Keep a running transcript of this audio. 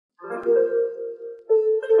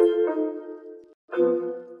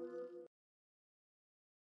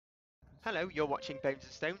Hello, you're watching Bones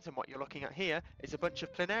and Stones, and what you're looking at here is a bunch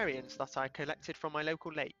of planarians that I collected from my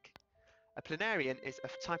local lake. A planarian is a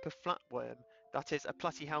type of flatworm that is a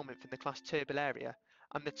platyhelminth in the class Turbellaria,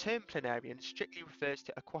 and the term planarian strictly refers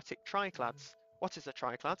to aquatic triclads. What is a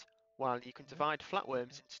triclad? Well, you can divide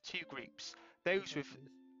flatworms into two groups, those with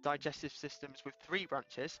digestive systems with 3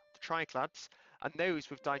 branches, the triclads, and those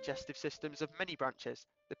with digestive systems of many branches,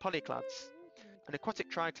 the polyclads. An aquatic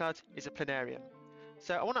triclad is a planarian.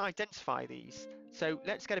 So I want to identify these. So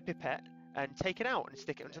let's get a pipette and take it out and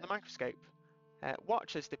stick it under the microscope.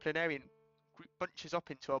 Watch as the planarian bunches up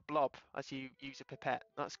into a blob as you use a pipette.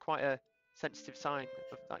 That's quite a sensitive sign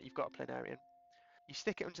of that you've got a planarian. You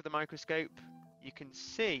stick it under the microscope, you can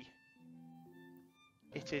see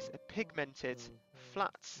it is a pigmented,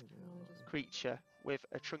 flat creature with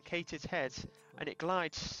a truncated head, and it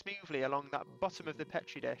glides smoothly along that bottom of the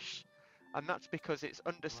petri dish. And that's because its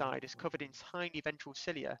underside is covered in tiny ventral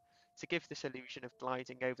cilia to give this illusion of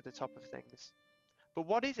gliding over the top of things. But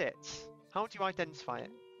what is it? How do you identify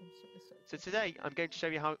it? So today I'm going to show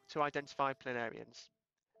you how to identify planarians.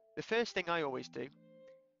 The first thing I always do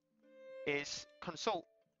is consult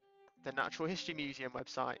the Natural History Museum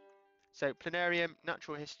website. So Planarium,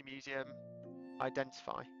 Natural History Museum,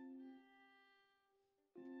 identify.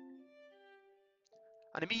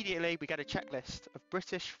 And immediately we get a checklist of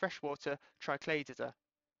British freshwater tricladidae,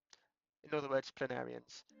 in other words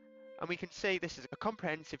planarians. And we can see this is a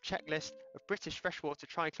comprehensive checklist of British freshwater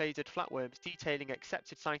tricladid flatworms detailing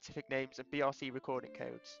accepted scientific names and BRC recording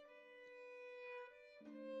codes.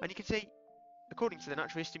 And you can see, according to the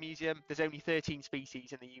Natural History Museum, there's only 13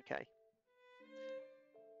 species in the UK.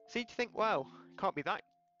 So you'd think, well, it can't be that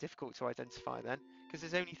difficult to identify then, because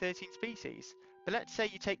there's only 13 species. But let's say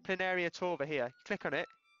you take Planaria torva here, you click on it,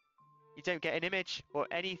 you don't get an image or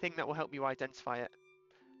anything that will help you identify it.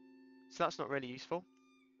 So that's not really useful.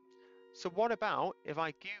 So what about if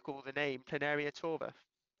I Google the name Planaria torva?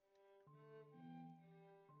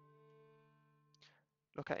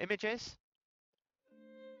 Look at images,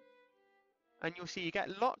 and you'll see you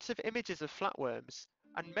get lots of images of flatworms,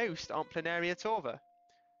 and most aren't Planaria torva.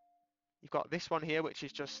 You've got this one here, which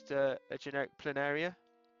is just a generic Planaria.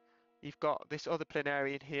 You've got this other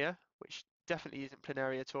planarian here, which definitely isn't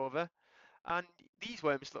Planaria torva. And these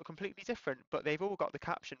worms look completely different, but they've all got the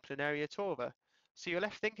caption Planaria torva. So you're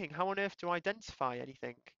left thinking, how on earth do I identify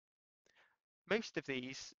anything? Most of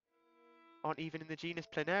these aren't even in the genus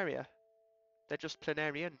Planaria. They're just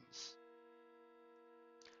planarians.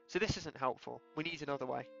 So this isn't helpful. We need another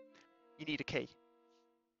way. You need a key.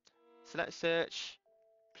 So let's search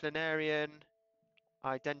planarian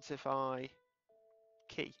identify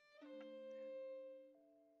key.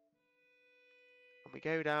 And we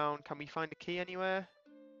go down, can we find a key anywhere?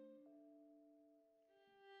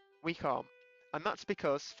 We can't. And that's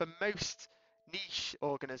because for most niche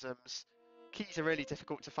organisms, keys are really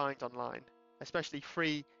difficult to find online, especially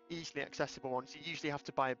free, easily accessible ones. You usually have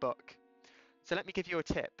to buy a book. So let me give you a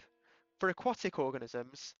tip. For aquatic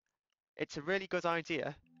organisms, it's a really good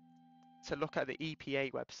idea to look at the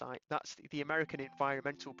EPA website. That's the American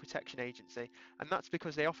Environmental Protection Agency, and that's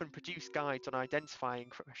because they often produce guides on identifying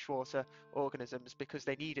freshwater organisms because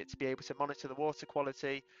they need it to be able to monitor the water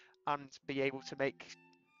quality and be able to make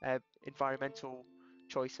environmental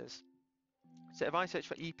choices. So if I search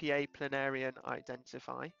for EPA planarian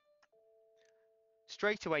identify,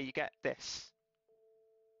 straight away you get this.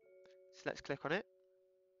 So let's click on it.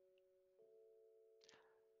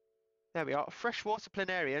 There we are, freshwater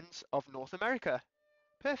planarians of North America.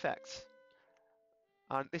 Perfect.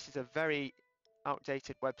 And this is a very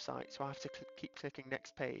outdated website, so I have to keep clicking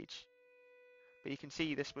next page. But you can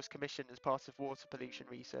see this was commissioned as part of water pollution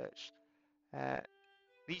research.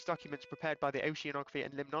 These documents prepared by the Oceanography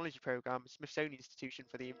and Limnology Programme, Smithsonian Institution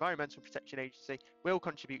for the Environmental Protection Agency, will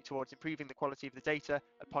contribute towards improving the quality of the data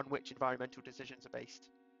upon which environmental decisions are based.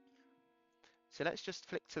 So let's just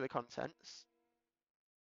flick to the contents.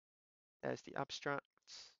 There's the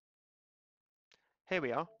abstracts. Here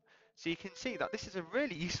we are. So you can see that this is a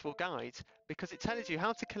really useful guide because it tells you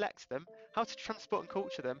how to collect them, how to transport and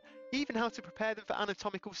culture them, even how to prepare them for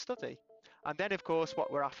anatomical study. And then, of course,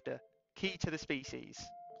 what we're after, key to the species.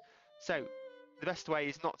 So the best way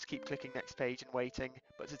is not to keep clicking next page and waiting,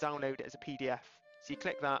 but to download it as a PDF. So you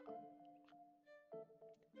click that,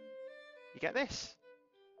 you get this.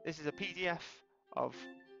 This is a PDF of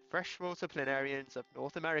freshwater planarians of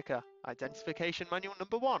North America, identification manual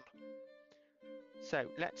number 1. So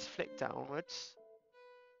let's flick downwards,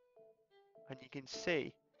 and you can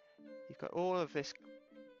see you've got all of this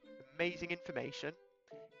amazing information.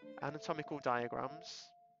 anatomical diagrams,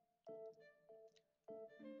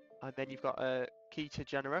 and then you've got a key to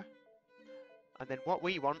genera, and then what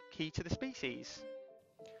we want, key to the species.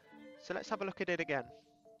 So let's have a look at it again.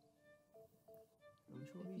 I'm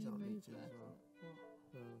sure these aren't leeches as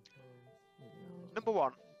well. Number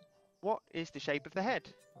 1, what is the shape of the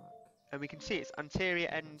head? And we can see it's anterior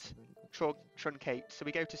end truncate, so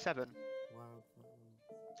we go to 7. Wow.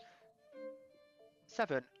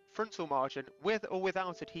 7, frontal margin with or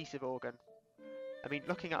without adhesive organ. I mean,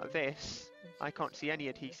 looking at this, I can't see any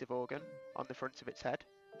adhesive organ on the front of its head.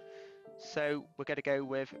 So we're going to go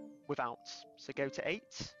with without. So go to 8.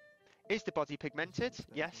 Is the body pigmented?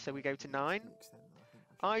 Yes, so we go to 9.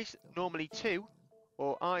 Eyes normally 2,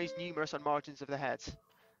 or eyes numerous on margins of the head.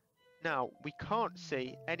 Now, we can't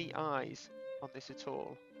see any eyes on this at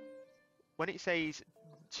all. When it says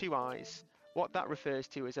 2 eyes, what that refers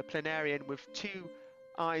to is a planarian with 2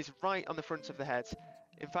 eyes right on the front of the head.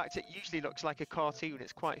 In fact, it usually looks like a cartoon.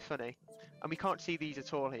 It's quite funny. And we can't see these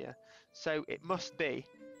at all here. So it must be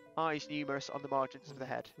eyes numerous on the margins of the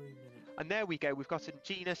head. And there we go. We've got a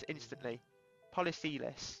genus instantly.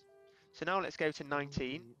 Polycoelis. So now let's go to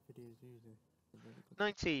 19.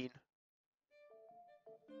 19.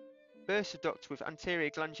 Bursa duct with anterior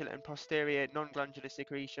glandular and posterior non-glandular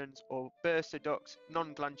secretions, or bursa duct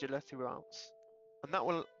non-glandular throughout. And that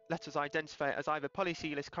will let us identify it as either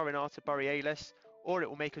Polycoelis coronata borealis, or it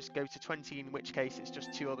will make us go to 20, in which case it's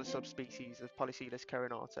just 2 other subspecies of Polycoelis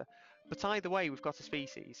coronata. But either way, we've got a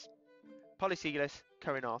species, Polycoelis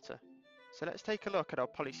coronata. So let's take a look at our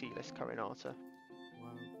Polycoelis coronata.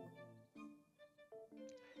 Wow.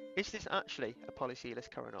 Is this actually a Polycoelis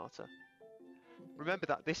coronata? Remember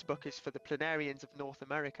that this book is for the planarians of North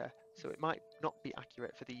America, so it might not be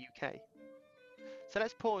accurate for the UK. So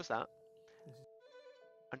let's pause that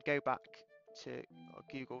and go back to our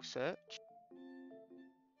Google search.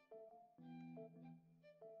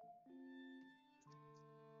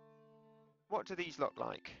 What do these look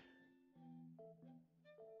like?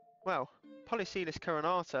 Well, Polycoelis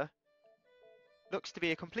coronata looks to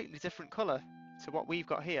be a completely different colour to what we've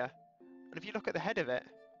got here. And if you look at the head of it,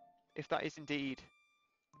 if that is indeed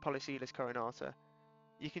Polycoelis coronata,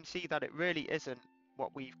 you can see that it really isn't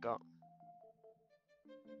what we've got.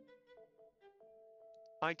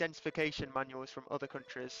 Identification manuals from other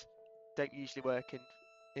countries don't usually work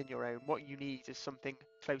in your own. What you need is something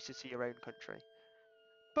closer to your own country.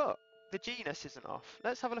 But the genus isn't off.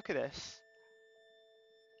 Let's have a look at this.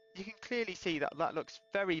 You can clearly see that that looks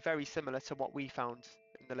very, very similar to what we found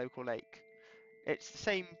in the local lake. It's the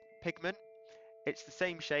same pigment, it's the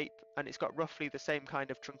same shape, and it's got roughly the same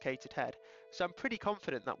kind of truncated head. So I'm pretty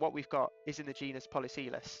confident that what we've got is in the genus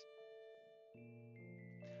Polycoelis.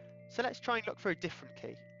 So let's try and look for a different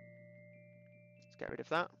key. Let's get rid of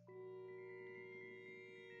that.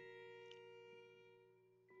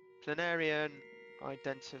 Planarian,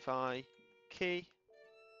 identify key.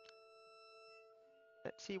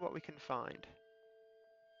 Let's see what we can find.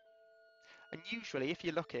 And usually, if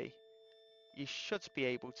you're lucky, you should be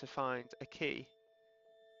able to find a key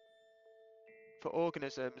for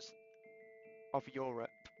organisms of Europe.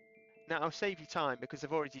 Now, I'll save you time because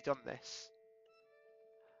I've already done this.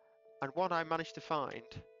 And what I managed to find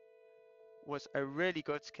was a really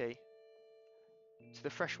good key to the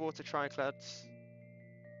freshwater triclads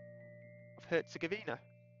of Herzegovina,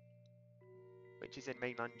 which is in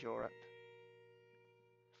mainland Europe.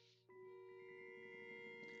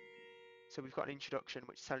 So we've got an introduction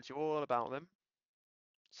which tells you all about them,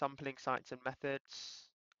 sampling sites and methods,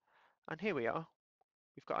 and here we are.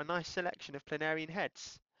 We've got a nice selection of planarian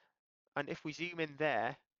heads, and if we zoom in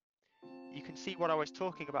there, you can see what I was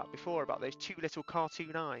talking about before about those 2 little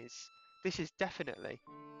cartoon eyes. This is definitely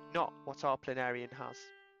not what our planarian has.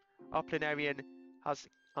 Our planarian has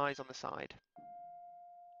eyes on the side.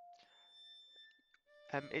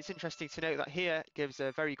 It's interesting to note that here gives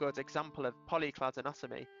a very good example of polyclad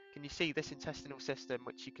anatomy. Can you see this intestinal system,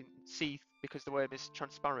 which you can see because the worm is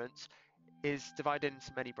transparent, is divided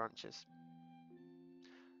into many branches.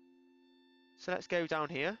 So let's go down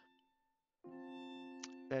here.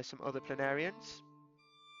 There's some other planarians.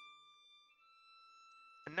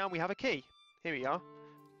 And now we have a key. Here we are.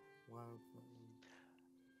 Wow.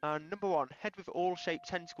 And number 1, head with all shaped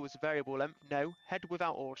tentacles, variable length. No, head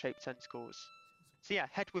without all shaped tentacles. So yeah,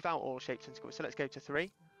 head without all shaped tentacles. So let's go to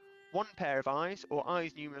 3. 1 pair of eyes, or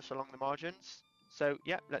eyes numerous along the margins. So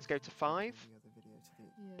yeah, let's go to 5.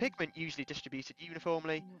 Pigment usually distributed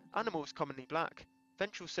uniformly. Animals commonly black.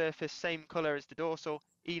 Ventral surface same colour as the dorsal.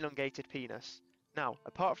 Elongated penis. Now,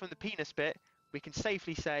 apart from the penis bit, we can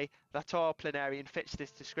safely say that our planarian fits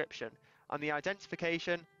this description. And the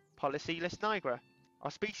identification, Polycoelis nigra.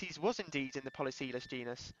 Our species was indeed in the Polycoelus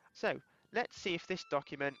genus. So let's see if this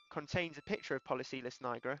document contains a picture of Polycoelus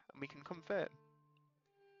nigra and we can confirm.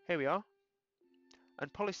 Here we are.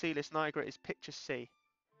 And Polycoelus nigra is picture C.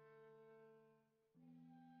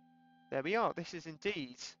 There we are. This is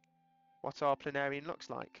indeed what our planarian looks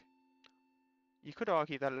like. You could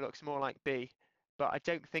argue that it looks more like B, but I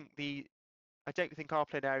don't think our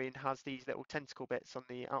planarian has these little tentacle bits on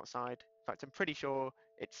the outside. In fact, I'm pretty sure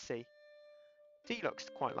it's C. D looks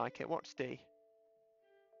quite like it. What's D?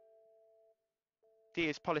 D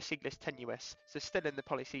is Polycoelus tenuis, so still in the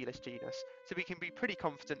Polycoelus genus. So we can be pretty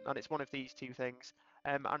confident that it's one of these two things.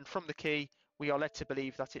 And from the key, we are led to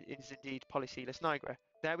believe that it is indeed Polycoelus nigra.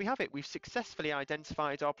 There we have it. We've successfully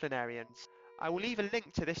identified our planarians. I will leave a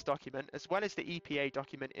link to this document as well as the EPA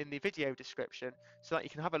document in the video description so that you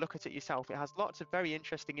can have a look at it yourself. It has lots of very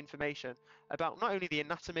interesting information about not only the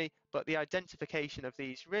anatomy but the identification of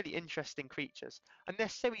these really interesting creatures. And they're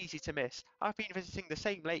so easy to miss. I've been visiting the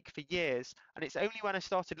same lake for years and it's only when I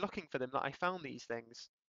started looking for them that I found these things.